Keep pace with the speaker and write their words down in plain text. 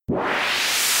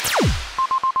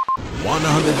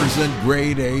100%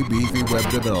 grade A beefy web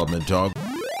development talk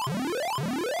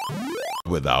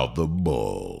without the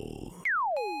bull.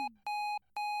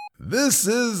 This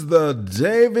is the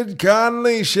David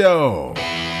Conley Show.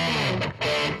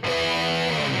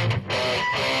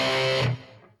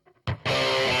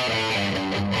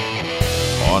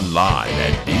 Online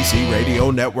at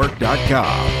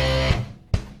dcradionetwork.com.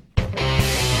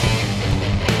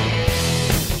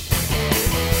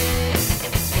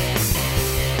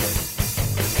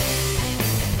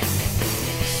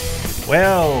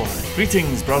 Well,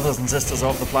 greetings brothers and sisters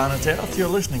of the planet Earth. You're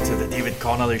listening to the David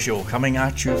Connolly Show, coming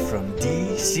at you from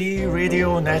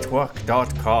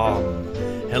dcradionetwork.com.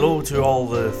 Hello to all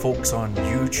the folks on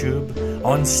YouTube,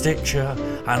 on Stitcher,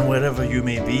 and wherever you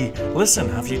may be. Listen,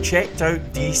 have you checked out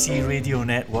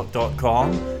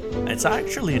dcradionetwork.com? It's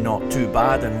actually not too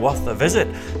bad and worth a visit,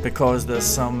 because there's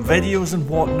some videos and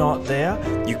whatnot there.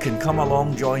 You can come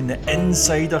along, join the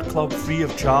Insider Club free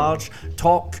of charge,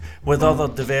 talk with other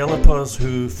developers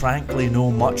who frankly know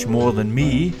much more than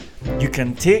me. You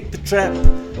can take the trip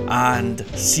and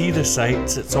see the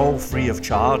sites. It's all free of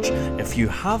charge. If you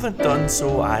haven't done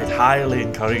so, I'd highly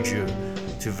encourage you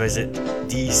to visit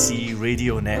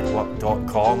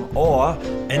dcradionetwork.com or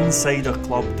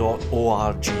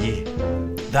insiderclub.org,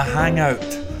 the hangout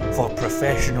for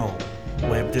professional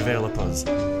web developers.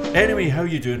 Anyway, how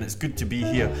you doing? It's good to be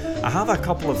here. I have a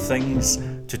couple of things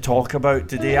to talk about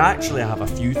today. Actually, I have a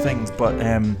few things, but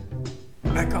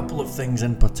a couple of things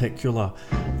in particular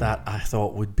that I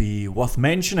thought would be worth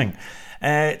mentioning.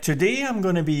 Today I'm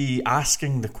going to be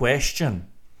asking the question,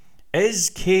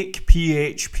 is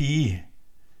CakePHP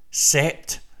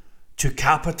set to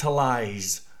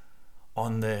capitalize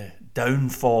on the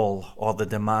downfall or the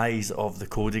demise of the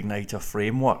CodeIgniter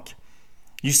framework?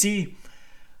 You see,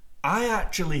 I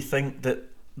actually think that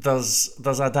there's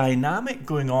a dynamic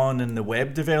going on in the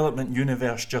web development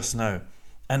universe just now,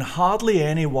 and hardly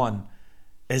anyone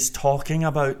is talking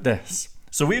about this.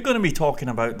 So we're going to be talking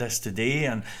about this today,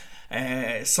 and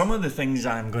some of the things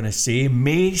I'm going to say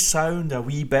may sound a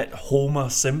wee bit Homer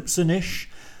Simpson-ish,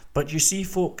 but you see,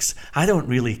 folks, I don't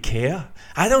really care.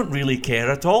 I don't really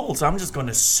care at all. So I'm just going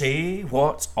to say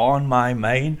what's on my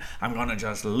mind. I'm going to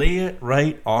just lay it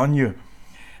right on you.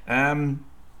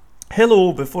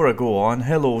 Hello, before I go on,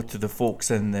 hello to the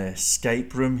folks in the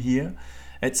Skype room here.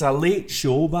 It's a late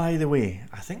show, by the way.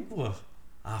 I think we're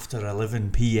after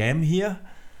 11 p.m. here.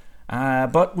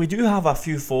 But we do have a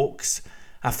few folks,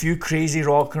 a few crazy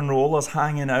rock and rollers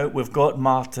hanging out. We've got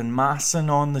Martin Masson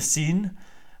on the scene,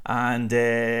 and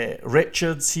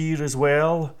Richard's here as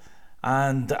well,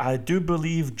 and I do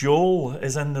believe Joel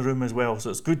is in the room as well,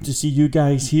 so it's good to see you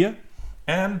guys here.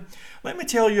 Let me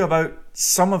tell you about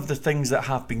some of the things that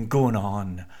have been going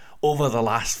on over the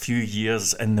last few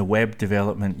years in the web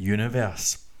development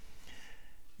universe.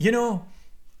 You know,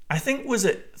 I think, was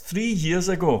it 3 years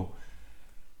ago,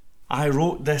 I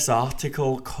wrote this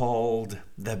article called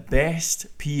The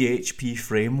Best PHP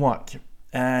Framework.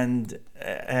 And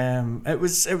it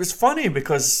was funny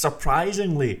because,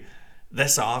 surprisingly,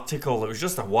 this article, it was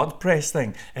just a WordPress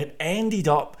thing, it ended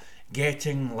up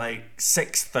getting like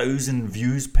 6,000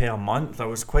 views per month. I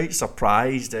was quite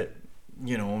surprised. It,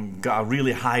 you know, got a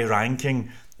really high ranking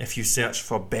if you search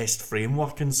for best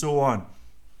framework and so on.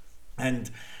 And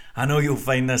I know you'll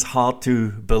find this hard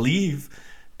to believe,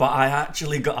 but I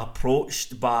actually got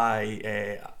approached by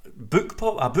a book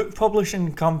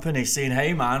publishing company saying,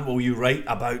 hey man, will you write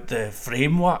about the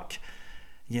framework,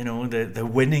 you know, the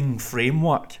winning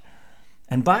framework?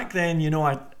 And back then, you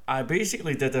know, I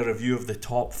basically did a review of the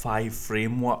top 5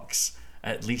 frameworks,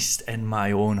 at least in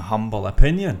my own humble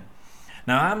opinion.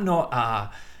 Now, I'm not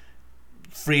a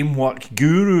framework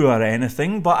guru or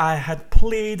anything, but I had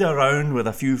played around with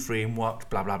a few frameworks,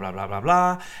 blah, blah, blah, blah, blah,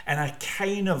 blah, and I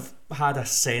kind of had a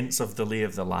sense of the lay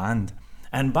of the land.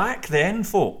 And back then,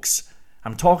 folks,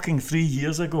 I'm talking 3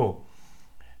 years ago,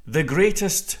 the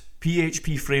greatest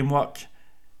PHP framework,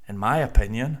 in my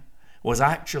opinion, was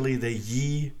actually the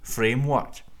Yi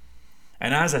framework.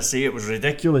 And as I say, it was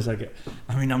ridiculous. I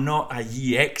mean, I'm not a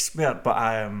Yi expert, but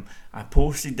I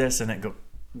posted this and it got,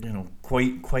 you know,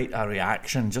 quite a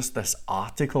reaction. Just this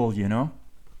article, you know.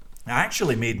 I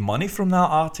actually made money from that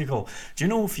article. Do you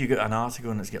know, if you get an article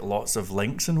and it's got lots of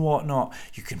links and whatnot,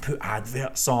 you can put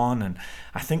adverts on, and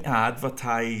I think I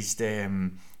advertised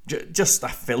just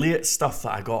affiliate stuff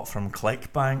that I got from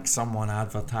ClickBank, someone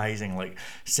advertising like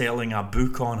selling a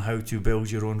book on how to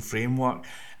build your own framework,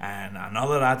 and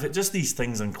another advert, just these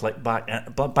things on ClickBank.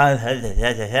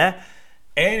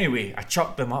 Anyway, I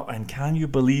chucked them up, and can you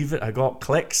believe it? I got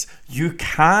clicks. You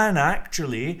can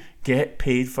actually get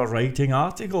paid for writing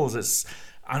articles.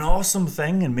 an awesome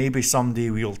thing, and maybe someday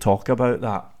we'll talk about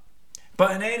that.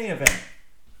 But in any event,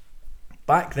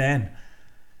 back then,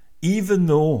 even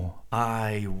though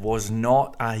I was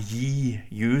not a Yi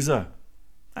user,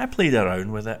 I played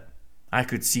around with it. I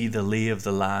could see the lay of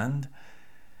the land,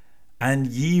 and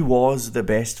Yi was the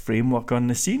best framework on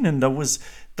the scene. And there was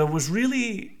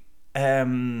really, I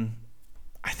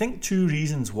think, two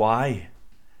reasons why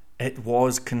it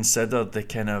was considered the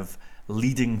kind of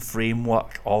leading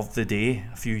framework of the day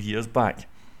a few years back.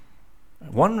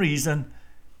 One reason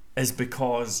is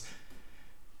because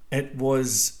it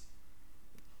was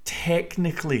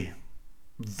technically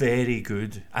very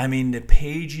good. I mean, the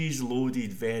pages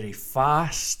loaded very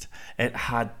fast. It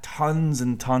had tons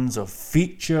and tons of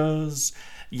features.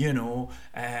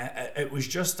 It was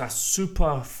just a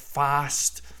super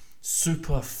fast,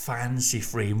 super fancy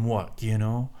framework,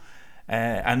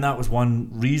 and that was one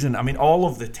reason. I mean, all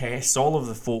of the tests, all of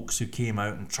the folks who came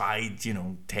out and tried,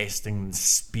 testing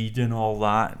speed and all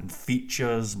that and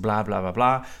features, blah, blah, blah,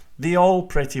 blah, they all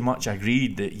pretty much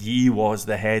agreed that Yi was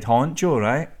the head honcho,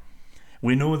 right?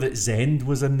 We know that Zend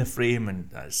was in the frame and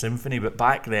Symfony, but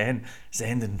back then,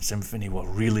 Zend and Symfony were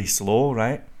really slow,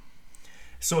 right?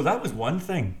 So that was one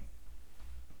thing.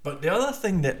 But the other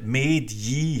thing that made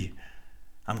Yi,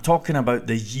 I'm talking about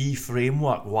the Yi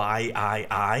framework,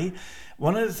 YII,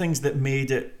 one of the things that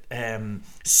made it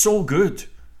so good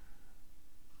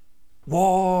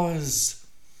was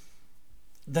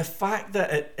the fact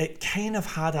that it kind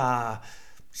of had a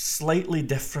slightly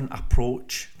different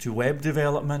approach to web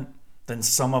development than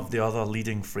some of the other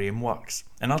leading frameworks.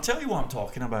 And I'll tell you what I'm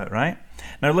talking about, right?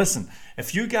 Now listen,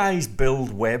 if you guys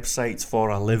build websites for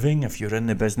a living, if you're in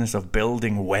the business of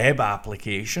building web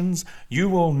applications, you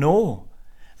will know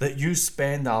that you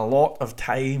spend a lot of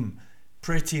time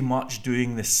pretty much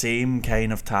doing the same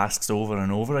kind of tasks over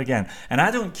and over again. And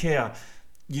I don't care,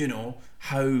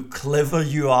 how clever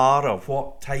you are or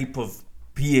what type of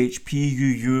PHP you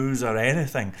use or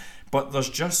anything, but there's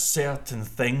just certain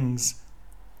things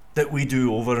that we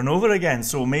do over and over again.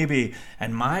 So maybe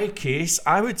in my case,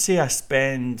 I would say I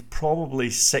spend probably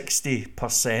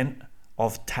 60%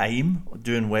 of time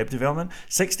doing web development.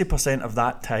 60% of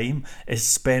that time is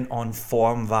spent on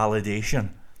form validation.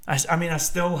 I mean, I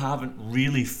still haven't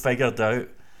really figured out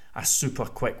a super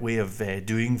quick way of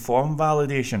doing form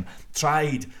validation.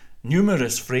 Tried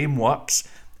numerous frameworks,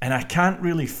 and I can't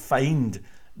really find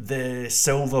the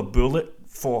silver bullet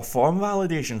for form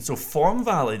validation. So form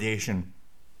validation,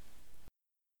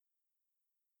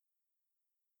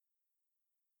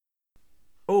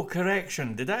 oh,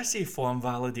 correction. Did I say form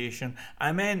validation?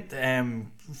 I meant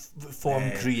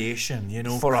form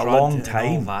creation, for a long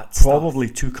time. Probably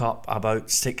took up about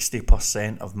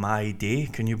 60% of my day.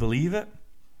 Can you believe it?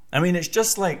 I mean, it's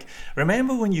just like,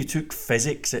 remember when you took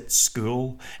physics at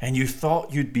school and you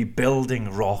thought you'd be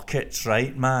building rockets,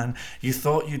 right, man? You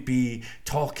thought you'd be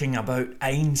talking about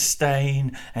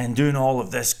Einstein and doing all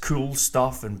of this cool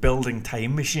stuff and building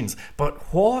time machines.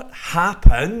 But what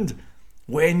happened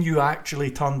when you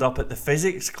actually turned up at the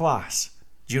physics class?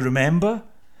 Do you remember?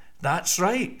 That's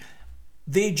right.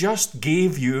 They just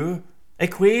gave you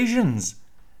equations.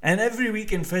 And every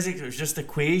week in physics it was just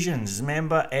equations.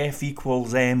 Remember F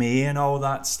equals ma and all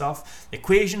that stuff?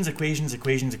 Equations.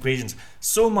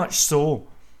 So much so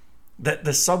that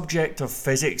the subject of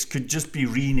physics could just be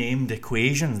renamed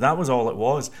equations. That was all it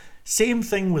was. Same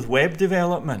thing with web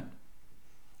development.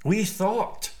 We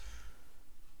thought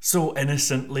so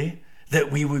innocently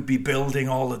that we would be building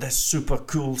all of this super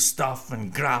cool stuff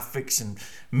and graphics and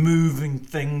moving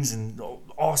things and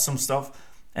awesome stuff.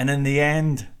 And in the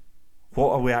end,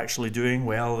 what are we actually doing?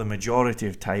 Well, the majority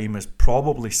of time is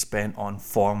probably spent on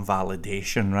form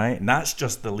validation, right? And that's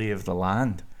just the lay of the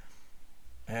land.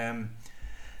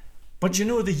 But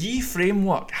the Yi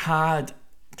framework had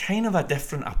kind of a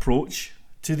different approach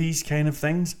to these kind of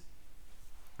things.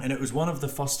 And it was one of the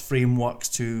first frameworks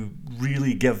to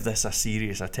really give this a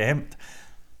serious attempt.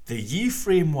 The Yi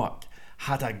framework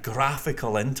had a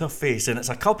graphical interface, and it's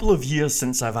a couple of years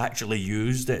since I've actually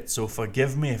used it, so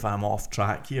forgive me if I'm off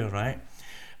track here, right?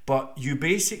 But you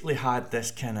basically had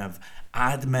this kind of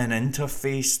admin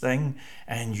interface thing,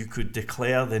 and you could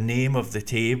declare the name of the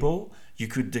table, you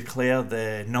could declare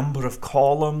the number of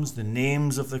columns, the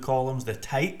names of the columns, the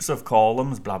types of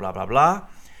columns, blah, blah, blah, blah.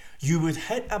 You would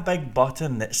hit a big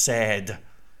button that said,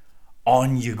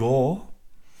 on you go.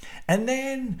 And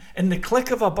then, in the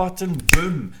click of a button,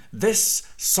 boom, this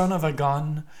son of a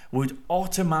gun would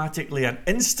automatically and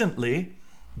instantly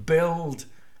build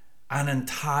an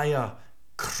entire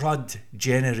CRUD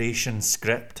generation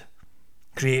script.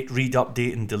 Create, read,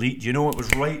 update, and delete. It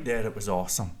was right there. It was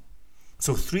awesome.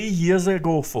 So 3 years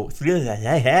ago, folks,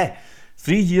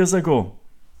 3 years ago,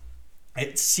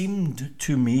 it seemed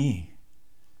to me,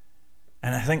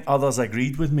 and I think others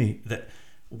agreed with me, that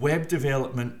web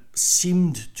development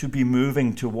seemed to be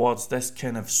moving towards this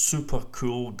kind of super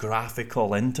cool graphical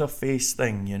interface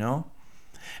thing, you know?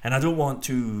 And I don't want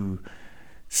to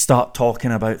start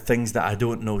talking about things that I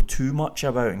don't know too much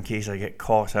about in case I get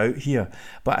caught out here.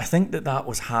 But I think that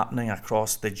was happening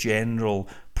across the general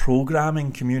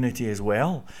programming community as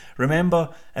well. Remember,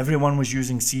 everyone was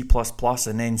using C++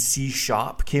 and then C#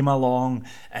 came along,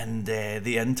 and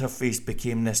the interface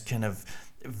became this kind of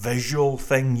visual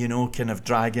thing, you know, kind of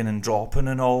dragging and dropping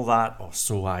and all that, or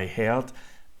so I heard.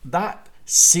 That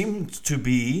seemed to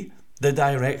be the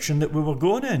direction that we were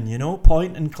going in, you know,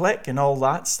 point and click and all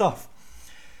that stuff.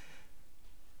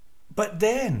 But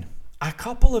then a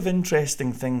couple of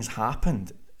interesting things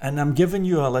happened, and I'm giving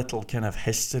you a little kind of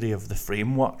history of the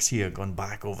frameworks here, going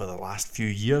back over the last few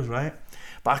years, right?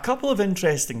 But a couple of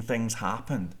interesting things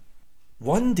happened.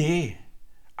 One day,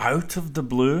 out of the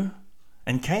blue,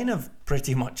 and kind of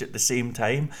pretty much at the same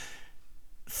time,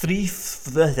 three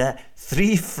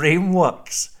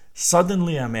frameworks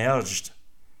suddenly emerged,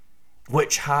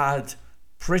 which had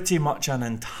pretty much an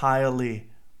entirely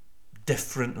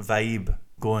different vibe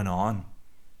going on.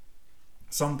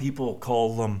 Some people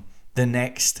call them the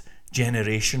next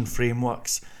generation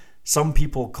frameworks. Some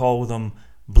people call them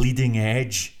bleeding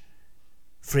edge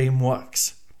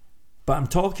frameworks. But I'm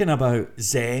talking about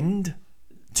Zend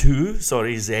 2,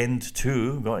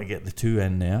 got to get the 2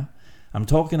 in there. I'm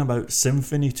talking about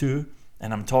Symfony 2,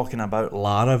 and I'm talking about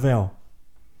Laravel.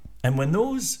 And when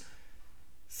those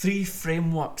 3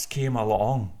 frameworks came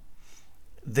along,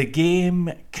 the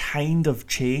game kind of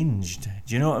changed.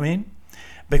 Do you know what I mean?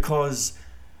 Because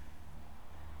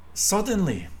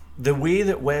suddenly the way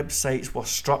that websites were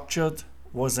structured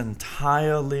was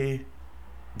entirely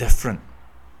different.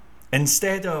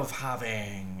 Instead of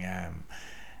having,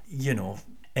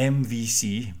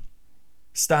 MVC,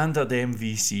 standard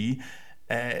MVC,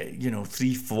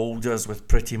 3 folders with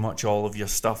pretty much all of your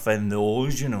stuff in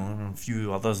those, and a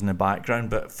few others in the background,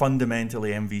 but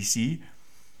fundamentally MVC.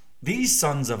 These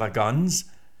sons of a guns,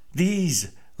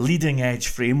 these leading edge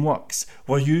frameworks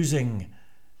were using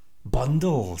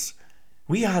bundles.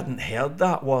 We hadn't heard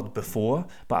that word before,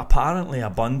 but apparently a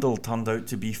bundle turned out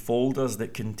to be folders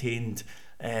that contained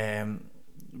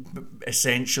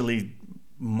essentially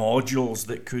modules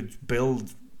that could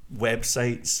build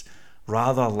websites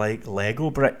rather like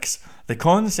Lego bricks. The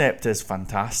concept is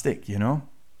fantastic, you know.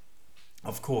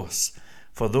 Of course,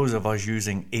 for those of us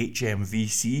using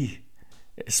HMVC,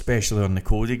 especially on the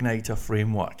CodeIgniter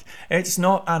framework, it's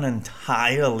not an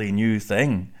entirely new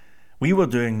thing. We were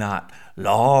doing that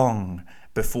long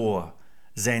before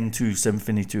Zen 2,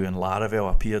 Symfony 2 and Laravel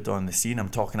appeared on the scene. I'm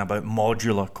talking about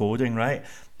modular coding, right?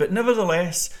 But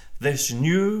nevertheless, this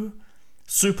new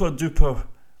super duper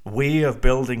way of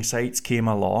building sites came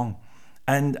along,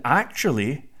 and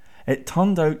actually it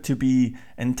turned out to be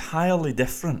entirely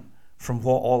different from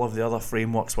what all of the other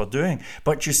frameworks were doing.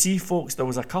 But you see, folks, there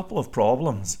was a couple of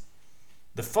problems.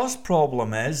 The first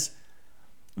problem is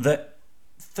that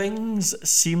things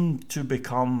seemed to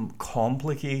become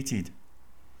complicated.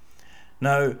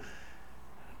 Now,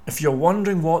 if you're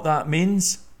wondering what that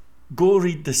means, go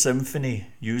read the Symfony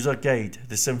user guide,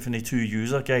 the Symfony 2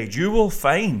 user guide. You will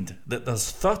find that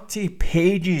there's 30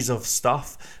 pages of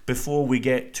stuff before we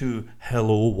get to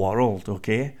Hello World,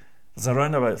 okay? There's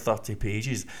around about 30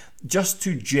 pages just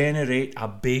to generate a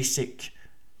basic,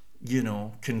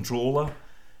 controller.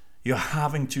 You're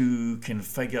having to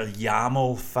configure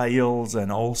YAML files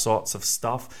and all sorts of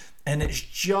stuff, and it's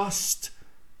just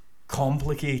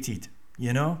complicated,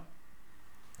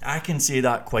 I can say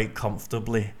that quite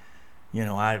comfortably.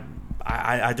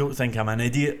 I don't think I'm an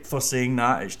idiot for saying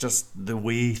that. It's just the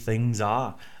way things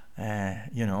are,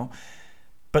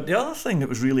 But the other thing that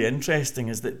was really interesting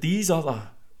is that these other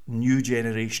new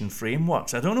generation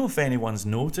frameworks, I don't know if anyone's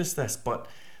noticed this, but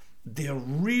they're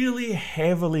really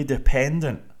heavily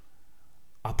dependent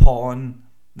upon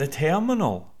the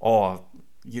terminal or,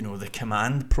 the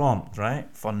command prompt, right,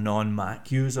 for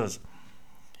non-Mac users.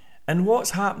 And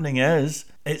what's happening is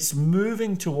it's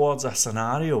moving towards a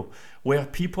scenario where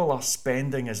people are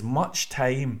spending as much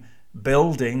time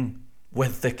building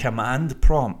with the command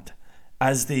prompt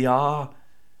as they are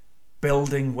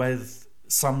building with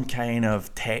some kind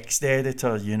of text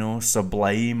editor,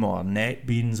 Sublime or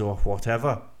NetBeans or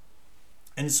whatever.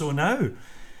 And so now,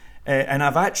 and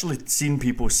I've actually seen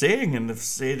people saying, and they've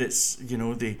said it's,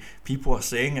 the people are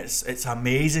saying it's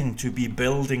amazing to be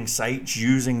building sites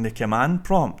using the command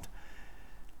prompt.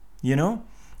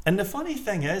 And the funny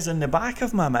thing is, in the back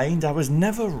of my mind, I was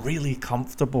never really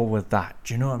comfortable with that.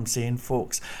 Do you know what I'm saying,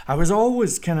 folks? I was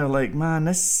always kind of like, man,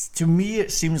 this, to me,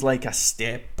 it seems like a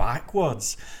step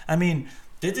backwards. I mean,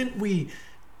 didn't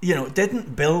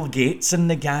Bill Gates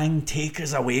and the gang take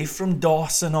us away from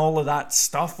DOS and all of that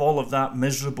stuff, all of that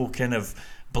miserable kind of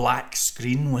black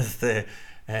screen with the,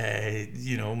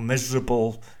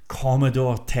 miserable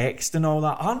Commodore text and all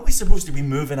that? Aren't we supposed to be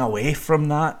moving away from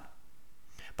that?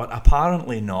 But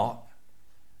apparently not.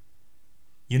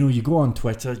 You know, you go on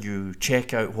Twitter, you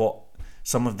check out what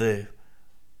some of the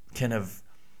kind of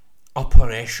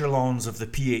upper echelons of the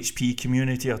PHP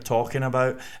community are talking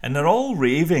about, and they're all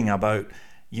raving about,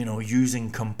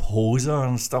 using Composer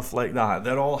and stuff like that.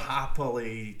 They're all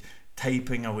happily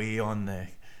typing away on the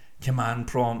command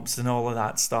prompts and all of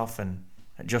that stuff, and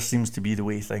it just seems to be the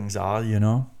way things are,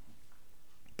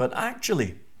 But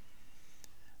actually,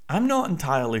 I'm not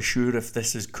entirely sure if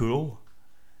this is cool.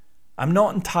 I'm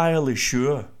not entirely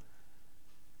sure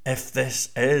if this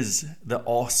is the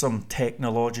awesome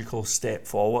technological step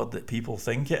forward that people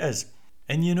think it is.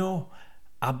 And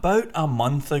about a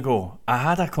month ago, I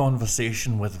had a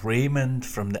conversation with Raymond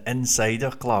from the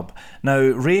Insider Club. Now,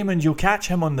 Raymond, you'll catch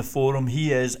him on the forum.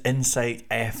 He is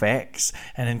InsightFX.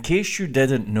 And in case you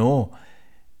didn't know,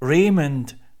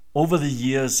 Raymond, over the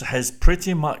years, has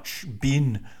pretty much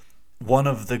been one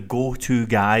of the go-to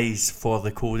guys for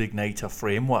the CodeIgniter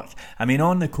framework. I mean,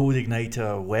 on the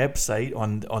CodeIgniter website,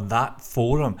 on that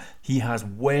forum, he has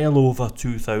well over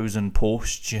 2,000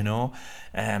 posts,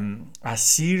 a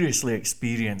seriously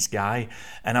experienced guy.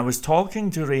 And I was talking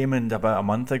to Raymond about a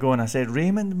month ago, and I said,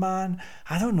 Raymond, man,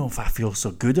 I don't know if I feel so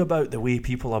good about the way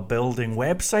people are building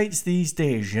websites these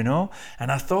days, And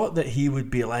I thought that he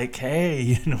would be like,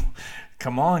 hey,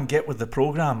 come on, get with the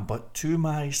program. But to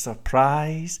my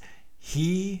surprise,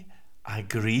 he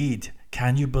agreed.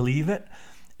 Can you believe it?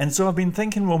 And so I've been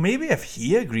thinking, well, maybe if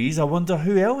he agrees, I wonder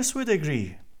who else would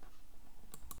agree.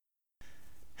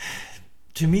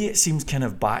 To me, it seems kind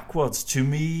of backwards. To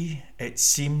me, it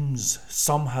seems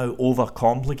somehow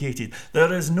overcomplicated.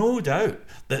 There is no doubt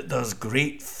that there's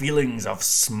great feelings of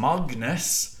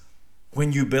smugness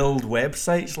when you build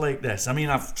websites like this. I mean,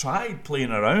 I've tried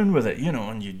playing around with it,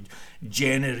 and you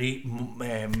generate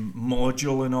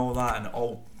module and all that, and it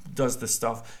all does the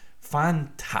stuff.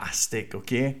 Fantastic,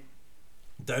 okay?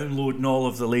 Downloading all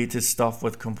of the latest stuff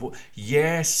with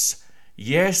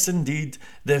Yes, indeed,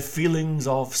 the feelings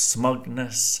of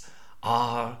smugness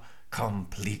are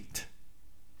complete.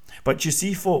 But you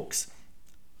see, folks,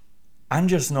 I'm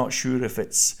just not sure if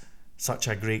it's such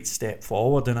a great step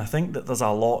forward, and I think that there's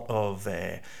a lot of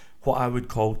what I would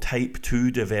call type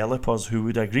 2 developers who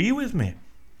would agree with me.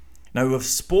 Now, we've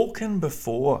spoken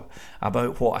before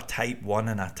about what a type 1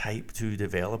 and a type 2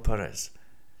 developer is.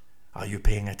 Are you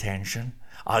paying attention?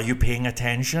 Are you paying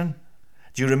attention?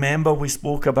 Do you remember we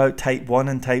spoke about type 1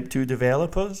 and type 2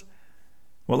 developers?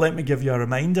 Well, let me give you a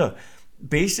reminder.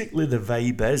 Basically, the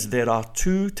vibe is there are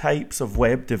two types of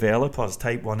web developers,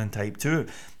 type 1 and type 2.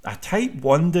 A type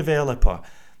 1 developer,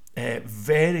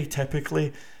 very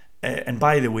typically, and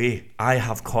by the way, I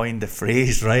have coined the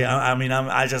phrase, right?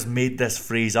 I just made this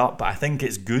phrase up, but I think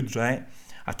it's good, right?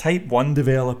 A type 1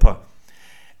 developer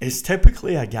is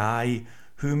typically a guy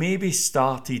who maybe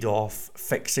started off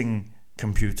fixing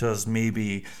computers,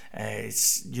 maybe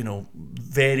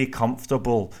very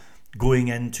comfortable going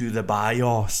into the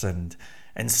BIOS and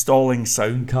installing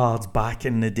sound cards back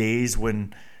in the days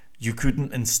when you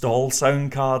couldn't install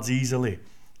sound cards easily.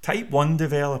 Type 1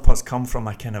 developers come from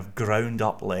a kind of ground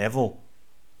up level.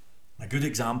 A good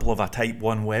example of a type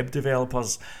 1 web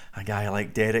developer's a guy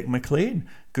like Derek McLean,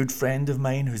 good friend of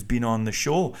mine who's been on the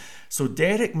show. So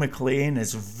Derek McLean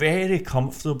is very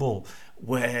comfortable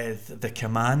with the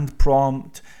command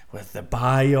prompt, with the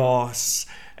BIOS,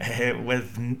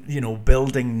 with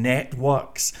building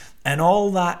networks and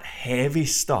all that heavy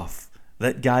stuff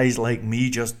that guys like me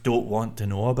just don't want to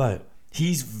know about.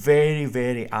 He's very,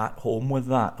 very at home with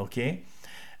that, okay?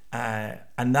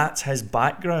 And that's his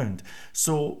background.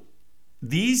 So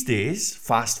these days,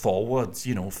 fast forward,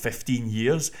 15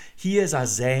 years, he is a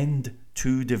Zen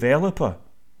 2 developer.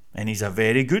 And he's a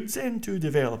very good Zen 2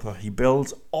 developer. He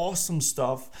builds awesome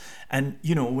stuff. And,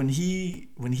 when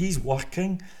he's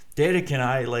working, Derek and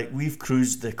I, we've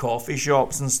cruised the coffee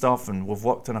shops and stuff, and we've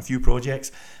worked on a few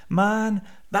projects. Man,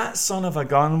 that son of a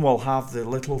gun will have the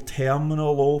little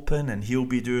terminal open, and he'll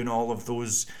be doing all of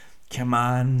those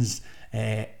commands,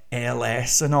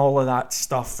 ls and all of that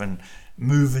stuff, and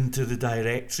moving to the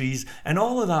directories, and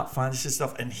all of that fancy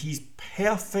stuff. And he's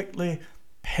perfectly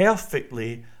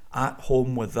at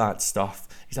home with that stuff.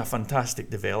 He's a fantastic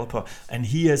developer, and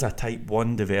he is a type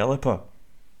 1 developer.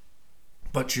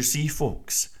 But you see,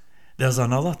 folks, there's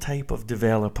another type of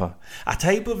developer. A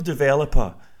type of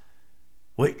developer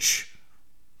which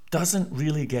doesn't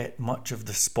really get much of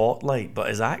the spotlight, but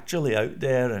is actually out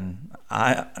there, and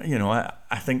I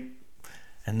think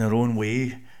in their own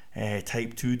way,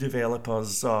 Type 2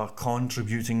 developers are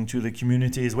contributing to the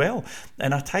community as well.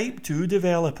 And a Type 2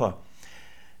 developer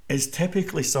is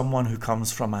typically someone who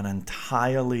comes from an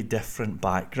entirely different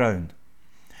background.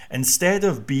 Instead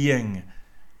of being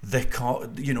the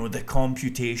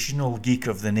computational geek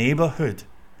of the neighborhood,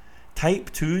 Type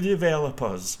 2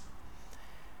 developers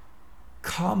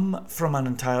come from an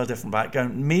entirely different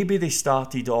background. Maybe they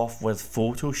started off with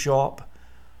Photoshop,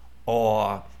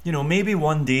 or maybe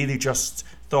one day they just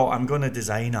thought, I'm going to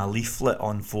design a leaflet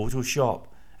on Photoshop,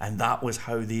 and that was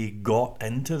how they got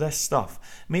into this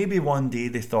stuff. Maybe one day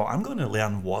they thought, I'm going to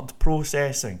learn word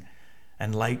processing,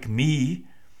 and like me,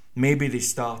 maybe they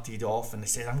started off and they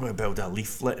said, I'm going to build a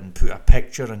leaflet and put a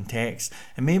picture and text,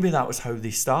 and maybe that was how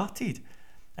they started.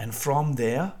 And from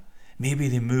there, maybe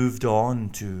they moved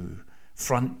on to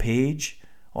Front Page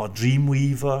or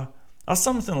Dreamweaver or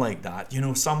something like that,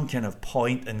 some kind of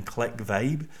point and click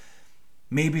vibe.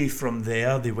 Maybe from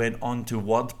there they went on to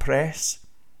WordPress.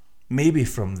 Maybe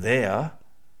from there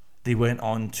they went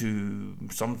on to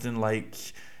something like,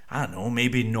 I don't know,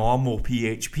 maybe normal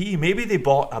PHP. Maybe they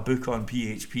bought a book on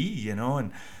PHP,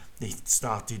 and they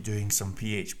started doing some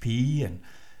PHP, and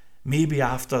maybe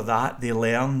after that they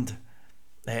learned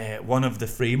one of the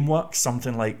frameworks,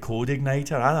 something like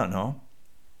CodeIgniter, I don't know.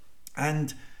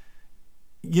 And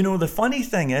the funny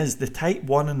thing is, the Type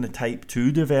 1 and the Type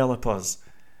 2 developers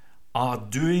are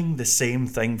doing the same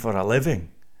thing for a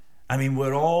living. I mean,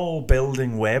 we're all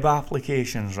building web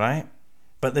applications, right?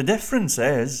 But the difference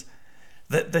is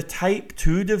that the Type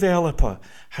 2 developer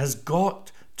has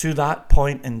got to that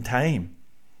point in time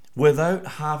without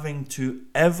having to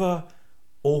ever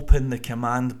open the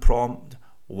command prompt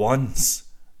once.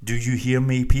 Do you hear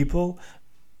me, people?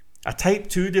 A Type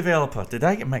 2 developer, did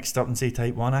I get mixed up and say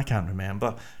Type 1? I can't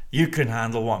remember. You can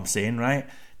handle what I'm saying, right?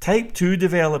 Type 2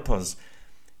 developers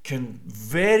can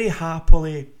very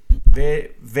happily,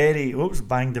 very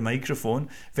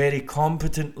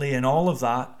competently and all of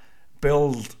that,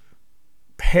 build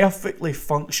perfectly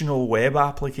functional web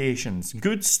applications.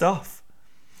 Good stuff.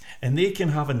 And they can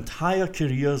have entire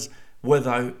careers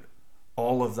without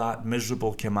all of that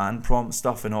miserable command prompt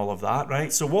stuff and all of that,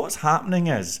 right? So what's happening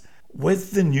is,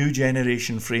 with the new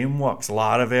generation frameworks,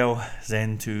 Laravel,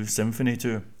 Zen 2, Symfony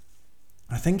 2,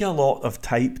 I think a lot of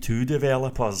Type 2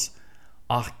 developers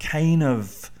are kind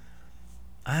of,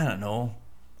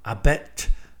 a bit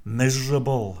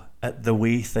miserable at the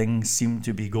way things seem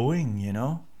to be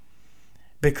going,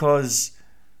 because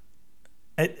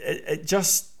it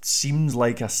just seems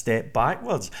like a step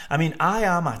backwards. I mean, I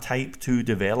am a Type 2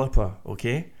 developer,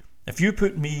 okay? If you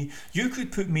could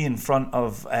put me in front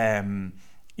of,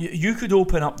 you could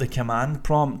open up the command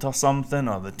prompt or something,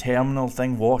 or the terminal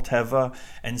thing, whatever,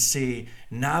 and say,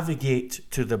 navigate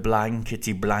to the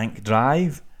blankety blank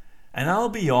drive. And I'll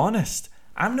be honest,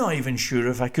 I'm not even sure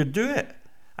if I could do it.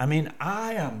 I mean,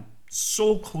 I am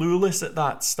so clueless at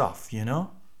that stuff,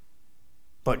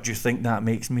 But do you think that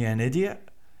makes me an idiot?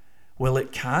 Well,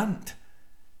 it can't.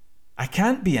 I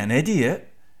can't be an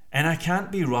idiot, and I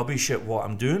can't be rubbish at what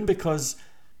I'm doing, because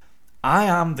I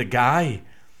am the guy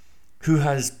who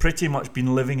has pretty much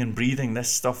been living and breathing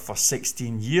this stuff for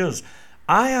 16 years.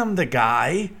 I am the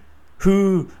guy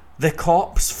who the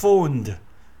cops phoned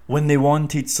when they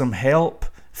wanted some help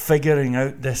figuring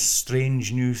out this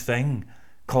strange new thing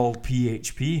called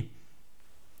PHP.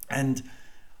 And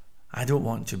I don't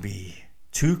want to be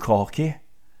too cocky,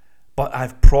 but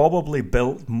I've probably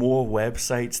built more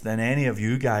websites than any of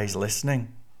you guys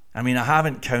listening. I mean, I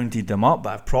haven't counted them up,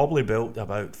 but I've probably built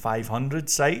about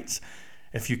 500 sites.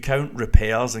 If you count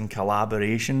repairs and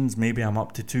collaborations, maybe I'm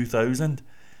up to 2,000.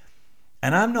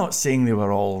 And I'm not saying they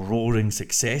were all roaring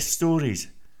success stories.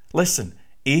 Listen,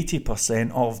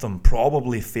 80% of them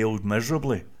probably failed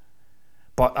miserably.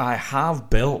 But I have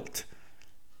built,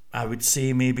 I would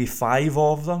say maybe 5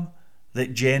 of them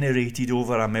that generated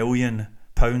over £1 million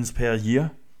per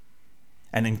year.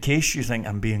 And in case you think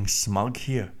I'm being smug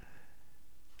here,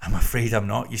 I'm afraid I'm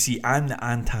not. You see, I'm the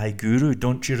anti-guru,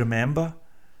 don't you remember?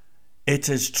 It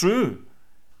is true.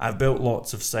 I've built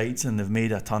lots of sites and they've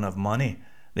made a ton of money.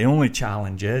 The only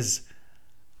challenge is,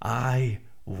 I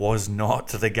was not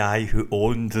the guy who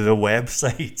owned the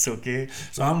websites, okay?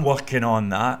 So I'm working on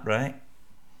that, right?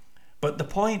 But the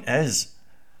point is,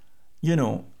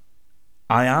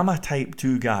 I am a Type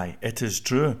 2 guy, it is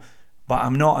true, but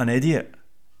I'm not an idiot.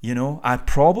 I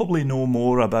probably know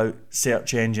more about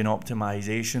search engine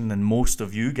optimization than most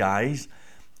of you guys,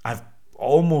 I've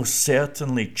almost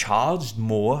certainly charged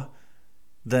more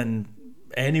than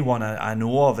anyone I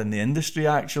know of in the industry,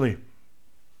 actually.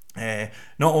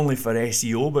 Not only for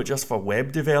SEO, but just for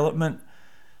web development.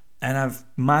 And I've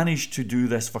managed to do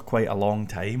this for quite a long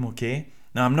time, okay?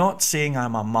 Now, I'm not saying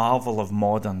I'm a marvel of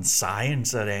modern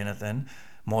science or anything,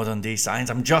 modern day science.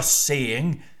 I'm just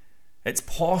saying it's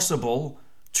possible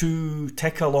to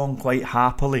tick along quite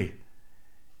happily,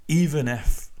 even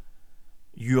if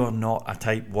you're not a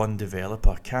type 1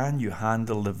 developer. Can you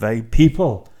handle the vibe?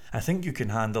 People, I think you can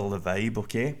handle the vibe,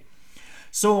 okay?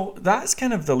 So that's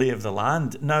kind of the lay of the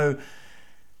land. Now,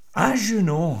 as you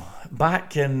know,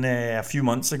 back in a few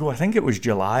months ago, I think it was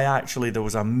July actually, there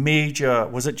was a major,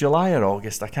 was it July or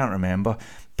August? I can't remember.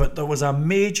 But there was a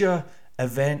major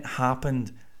event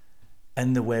happened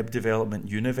in the web development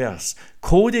universe.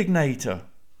 CodeIgniter,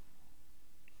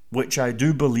 which I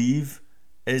do believe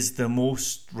is the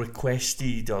most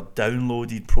requested or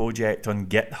downloaded project on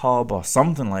GitHub or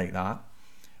something like that,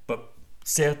 but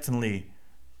certainly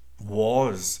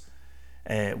was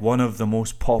one of the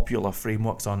most popular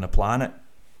frameworks on the planet.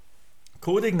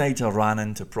 CodeIgniter ran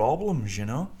into problems,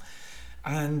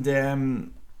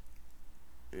 and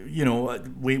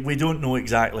we don't know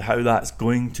exactly how that's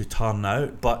going to turn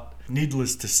out, but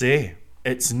needless to say,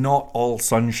 it's not all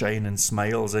sunshine and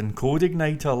smiles in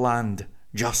CodeIgniter land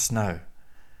just now.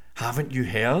 Haven't you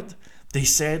heard? They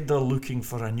said they're looking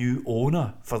for a new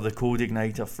owner for the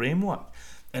CodeIgniter framework,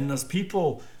 and there's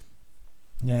people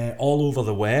all over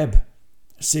the web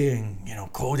saying,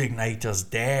 CodeIgniter's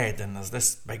dead, and there's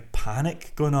this big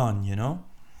panic going on,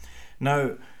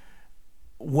 Now,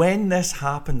 when this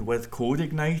happened with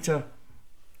CodeIgniter,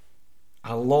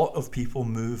 a lot of people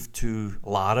moved to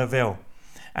Laravel,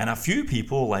 and a few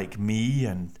people like me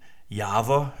and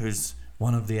Yava, who's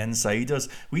one of the insiders,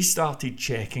 we started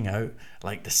checking out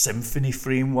like the Symfony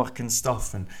framework and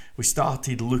stuff, and we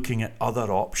started looking at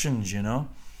other options,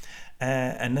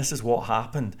 and this is what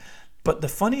happened. But the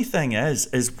funny thing is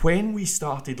when we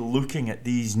started looking at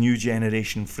these new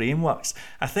generation frameworks,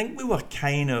 I think we were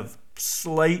kind of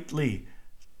slightly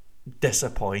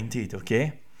disappointed,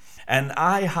 okay? And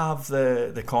I have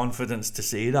the confidence to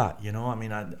say that,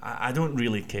 I don't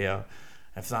really care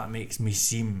if that makes me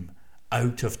seem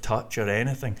out of touch or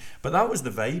anything, but that was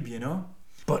the vibe,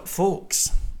 But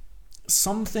folks,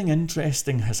 something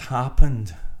interesting has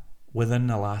happened within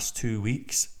the last 2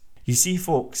 weeks. You see,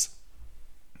 folks,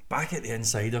 back at the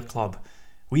Insider Club,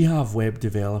 we have web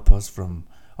developers from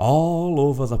all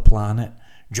over the planet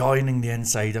joining the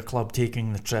Insider Club,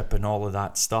 taking the trip and all of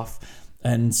that stuff.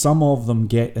 And some of them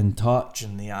get in touch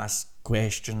and they ask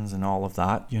questions and all of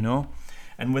that,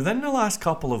 And within the last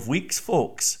couple of weeks,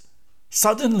 folks,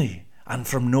 suddenly and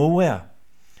from nowhere,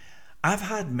 I've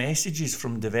had messages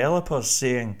from developers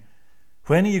saying,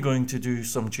 when are you going to do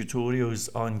some tutorials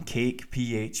on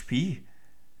CakePHP?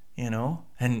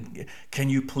 And can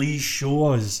you please show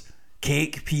us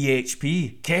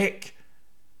CakePHP?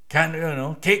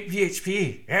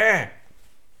 CakePHP, yeah.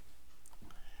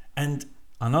 And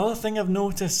another thing I've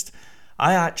noticed,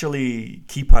 I actually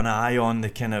keep an eye on the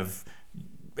kind of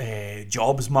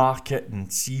jobs market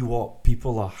and see what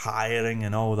people are hiring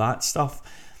and all that stuff.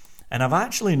 And I've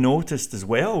actually noticed as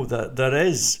well that there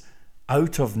is,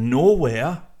 out of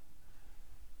nowhere,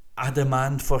 a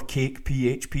demand for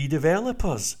CakePHP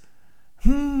developers.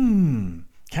 Can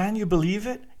you believe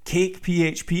it?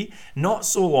 CakePHP, not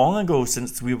so long ago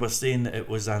since we were saying that it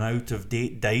was an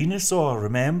out-of-date dinosaur,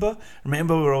 remember?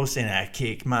 Remember we were all saying,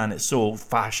 Cake, man, it's so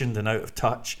old-fashioned and out of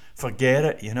touch. Forget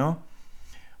it,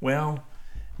 Well,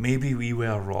 maybe we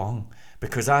were wrong,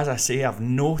 because as I say, I've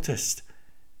noticed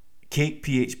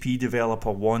CakePHP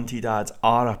developer wanted ads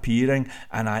are appearing,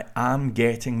 and I am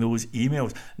getting those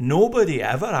emails. Nobody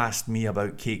ever asked me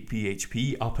about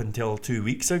CakePHP up until 2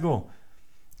 weeks ago.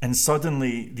 And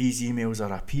suddenly these emails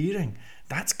are appearing.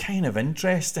 That's kind of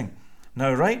interesting.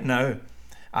 Now, right now,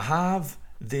 I have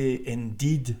the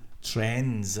Indeed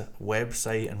Trends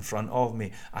website in front of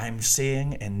me. I'm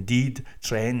saying Indeed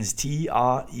Trends, Trends,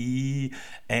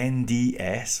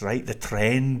 right? The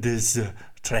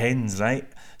trends, right?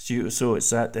 So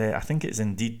it's at, I think it's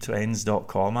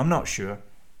indeedtrends.com. I'm not sure.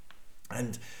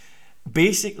 And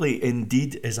basically,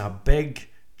 Indeed is a big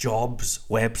jobs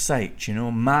website,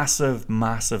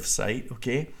 massive site,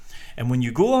 okay? And when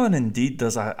you go on Indeed,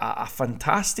 there's a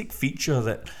fantastic feature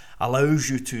that allows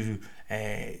you to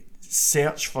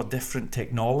search for different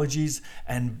technologies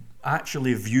and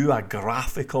actually view a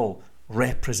graphical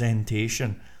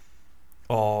representation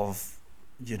of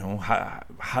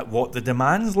what the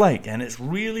demand's like, and it's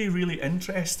really, really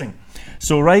interesting.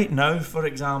 So right now, for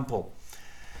example,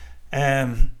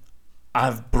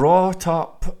 I've brought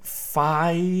up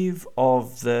 5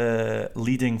 of the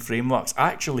leading frameworks,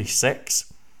 actually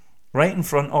 6. Right in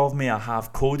front of me, I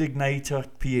have CodeIgniter,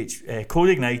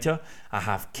 CodeIgniter, I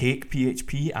have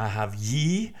CakePHP, I have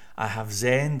Yee, I have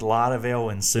Zend,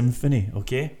 Laravel, and Symfony,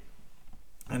 okay?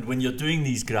 And when you're doing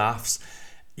these graphs,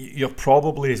 you're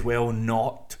probably as well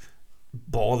not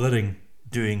bothering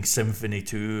doing Symfony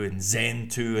 2 and Zen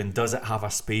 2, and does it have a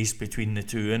space between the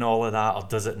two and all of that, or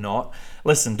does it not?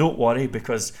 Listen, don't worry,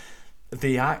 because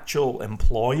the actual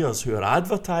employers who are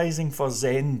advertising for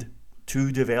Zen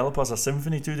 2 developers or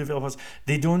Symfony 2 developers,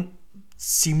 they don't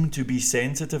seem to be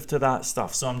sensitive to that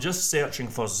stuff. So I'm just searching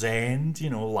for Zen,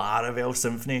 Laravel,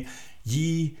 Symfony,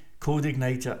 Yee,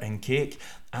 CodeIgniter and Cake,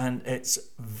 and it's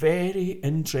very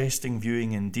interesting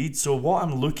viewing indeed. So what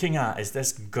I'm looking at is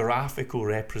this graphical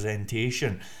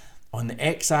representation. On the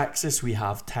x-axis we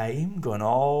have time going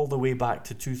all the way back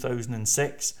to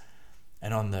 2006,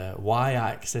 and on the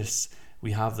y-axis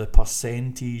we have the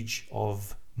percentage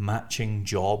of matching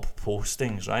job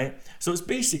postings, right? So it's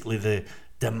basically the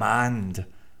demand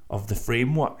of the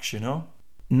frameworks,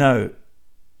 Now,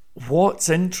 what's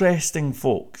interesting,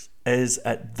 folks, is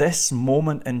at this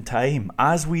moment in time,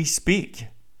 as we speak,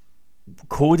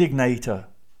 CodeIgniter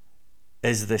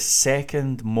is the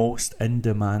second most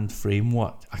in-demand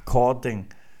framework,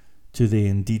 according to the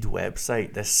Indeed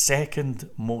website, the second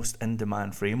most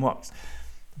in-demand frameworks.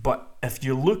 But if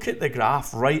you look at the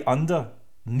graph right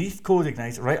underneath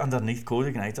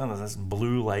CodeIgniter, there's this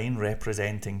blue line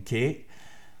representing Cake,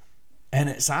 and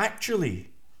it's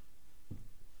actually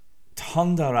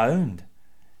turned around.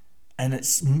 And it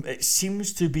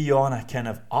seems to be on a kind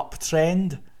of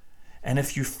uptrend. And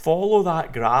if you follow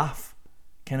that graph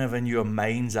kind of in your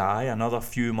mind's eye another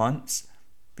few months,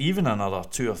 even another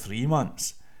 2 or 3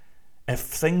 months, if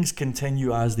things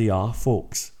continue as they are,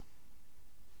 folks,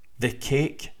 the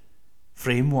Cake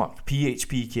framework,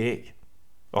 CakePHP,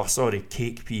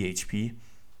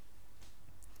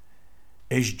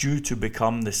 is due to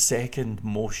become the second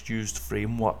most used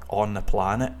framework on the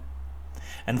planet.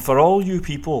 And for all you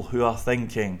people who are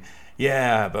thinking,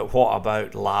 yeah, but what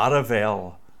about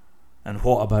Laravel? And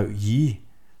what about Yee?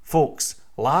 Folks,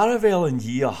 Laravel and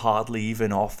Yee are hardly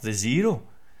even off the zero.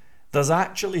 There's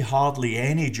actually hardly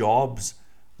any jobs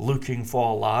looking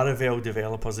for Laravel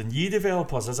developers and Yee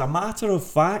developers. As a matter of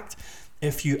fact,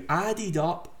 if you added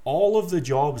up all of the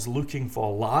jobs looking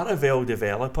for Laravel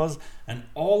developers and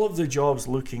all of the jobs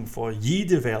looking for Yee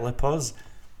developers,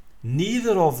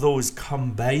 neither of those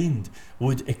combined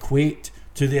would equate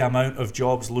to the amount of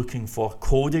jobs looking for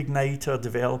CodeIgniter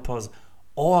developers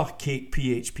or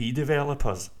CakePHP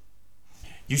developers.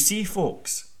 You see,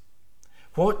 folks,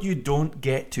 what you don't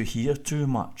get to hear too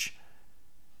much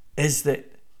is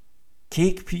that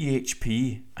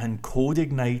CakePHP and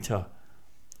CodeIgniter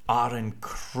are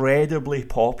incredibly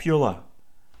popular,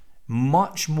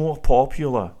 much more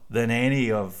popular than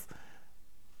any of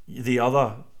the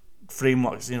other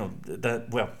frameworks,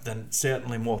 then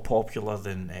certainly more popular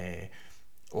than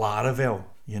Laravel,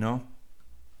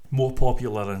 more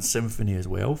popular than Symfony as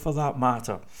well, for that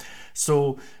matter.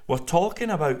 So we're talking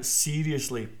about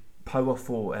seriously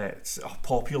powerful,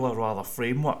 popular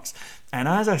frameworks. And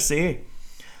as I say,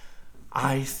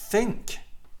 I think,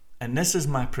 and this is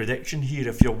my prediction here,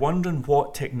 if you're wondering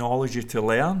what technology to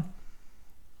learn,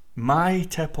 my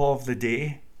tip of the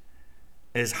day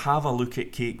is have a look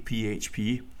at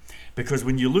CakePHP. Because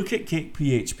when you look at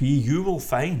CakePHP, you will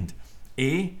find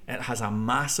A, it has a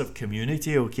massive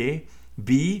community, okay?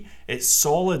 B, it's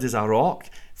solid as a rock.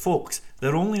 Folks,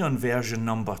 they're only on version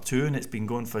number 2 and it's been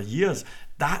going for years.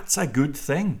 That's a good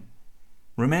thing.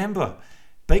 Remember,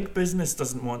 big business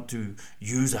doesn't want to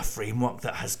use a framework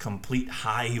that has complete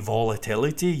high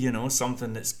volatility,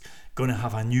 something that's going to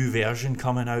have a new version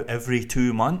coming out every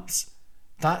 2 months.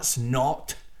 That's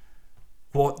not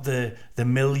what the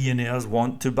millionaires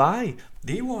want to buy.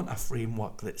 They want a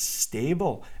framework that's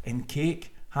stable, and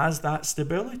Cake has that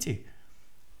stability.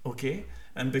 Okay?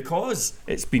 And because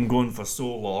it's been going for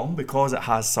so long, because it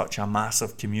has such a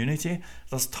massive community,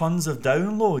 there's tons of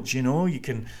downloads, you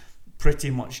can pretty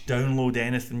much download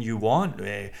anything you want.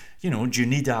 Do you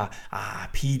need a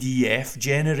PDF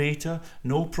generator?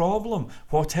 No problem.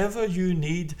 Whatever you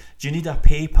need, do you need a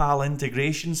PayPal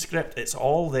integration script? It's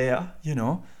all there,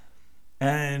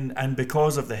 And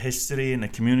because of the history and the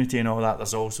community and all that,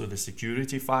 there's also the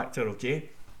security factor,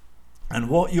 okay? And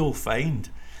what you'll find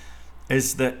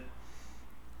is that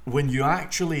when you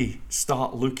actually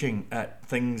start looking at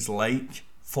things like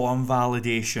form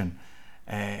validation,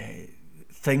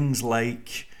 things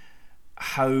like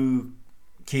how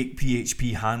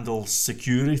CakePHP handles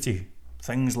security,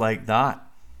 things like that,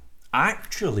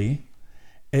 actually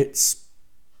it's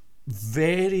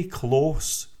very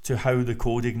close to how the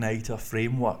CodeIgniter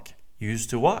framework used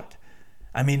to work.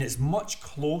 I mean, it's much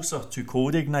closer to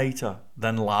CodeIgniter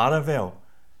than Laravel.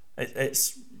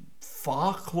 It's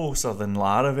far closer than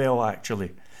Laravel,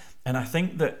 actually. And I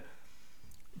think that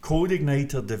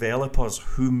CodeIgniter developers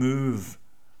who move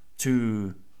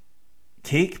to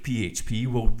CakePHP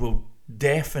will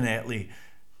definitely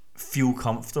feel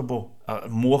comfortable,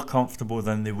 more comfortable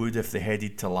than they would if they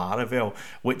headed to Laravel,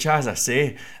 which, as I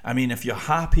say, I mean, if you're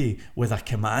happy with a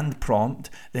command prompt,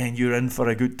 then you're in for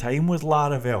a good time with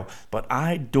Laravel. But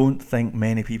I don't think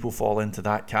many people fall into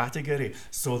that category.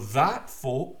 So that,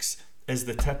 folks, is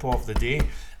the tip of the day.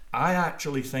 I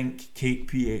actually think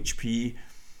CakePHP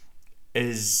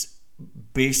is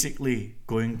basically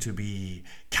going to be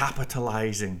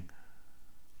capitalizing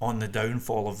on the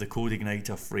downfall of the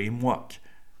CodeIgniter framework.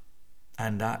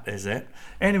 And that is it.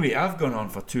 Anyway, I've gone on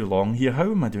for too long here.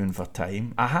 How am I doing for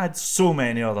time? I had so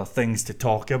many other things to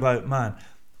talk about, man.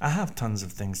 I have tons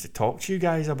of things to talk to you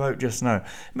guys about just now.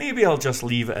 Maybe I'll just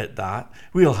leave it at that.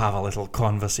 We'll have a little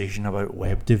conversation about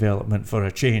web development for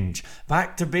a change.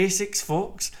 Back to basics,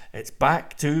 folks. It's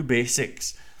back to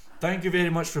basics. Thank you very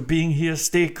much for being here.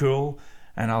 Stay cool.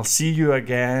 And I'll see you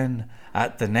again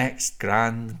at the next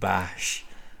Grand Bash.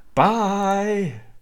 Bye.